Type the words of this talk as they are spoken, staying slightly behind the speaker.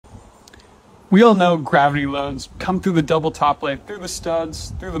We all know gravity loads come through the double top plate, through the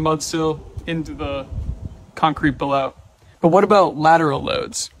studs, through the mud sill, into the concrete below. But what about lateral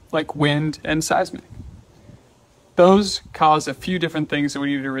loads, like wind and seismic? Those cause a few different things that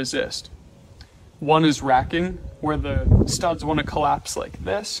we need to resist. One is racking, where the studs want to collapse like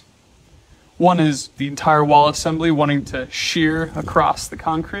this. One is the entire wall assembly wanting to shear across the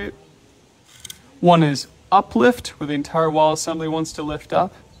concrete. One is uplift, where the entire wall assembly wants to lift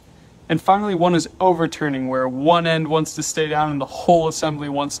up. And finally, one is overturning, where one end wants to stay down and the whole assembly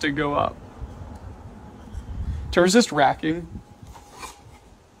wants to go up. To resist racking,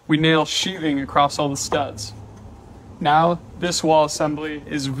 we nail sheathing across all the studs. Now, this wall assembly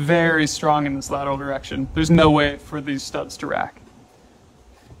is very strong in this lateral direction. There's no way for these studs to rack.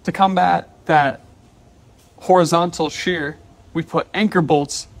 To combat that horizontal shear, we put anchor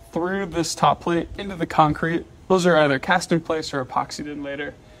bolts through this top plate into the concrete. Those are either cast in place or epoxied in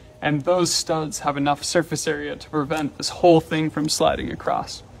later. And those studs have enough surface area to prevent this whole thing from sliding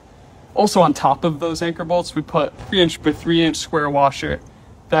across. Also on top of those anchor bolts, we put 3" by 3" square washer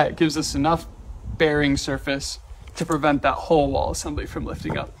that gives us enough bearing surface to prevent that whole wall assembly from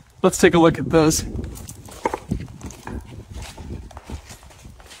lifting up. Let's take a look at those.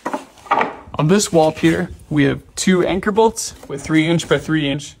 On this wall pier, we have 2 anchor bolts with 3" by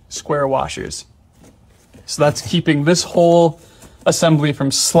 3" square washers. So that's keeping this whole assembly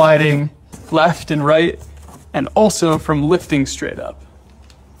from sliding left and right, and also from lifting straight up.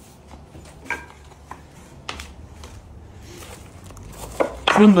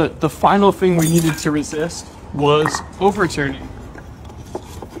 Then the final thing we needed to resist was overturning.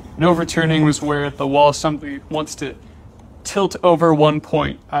 And overturning was where the wall assembly wants to tilt over one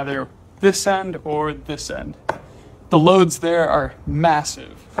point, either this end or this end. The loads there are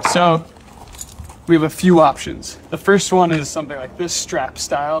massive. So we have a few options. The first one is something like this strap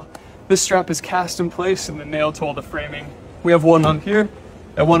style. This strap is cast in place and then nailed to all the framing. We have one on here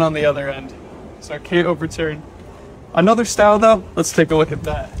and one on the other end, so it can't overturn. Another style though, let's take a look at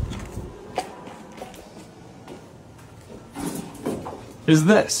that. Is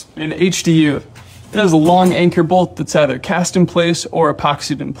this, an HDU. It has a long anchor bolt that's either cast in place or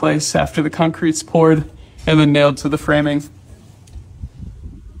epoxied in place after the concrete's poured and then nailed to the framing.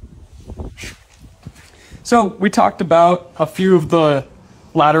 So we talked about a few of the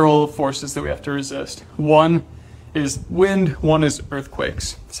lateral forces that we have to resist. One is wind, one is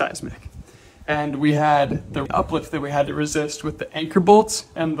earthquakes, seismic. And we had the uplift that we had to resist with the anchor bolts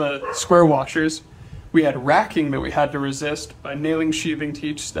and the square washers. We had racking that we had to resist by nailing sheathing to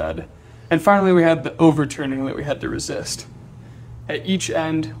each stud. And finally we had the overturning that we had to resist at each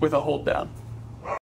end with a hold down.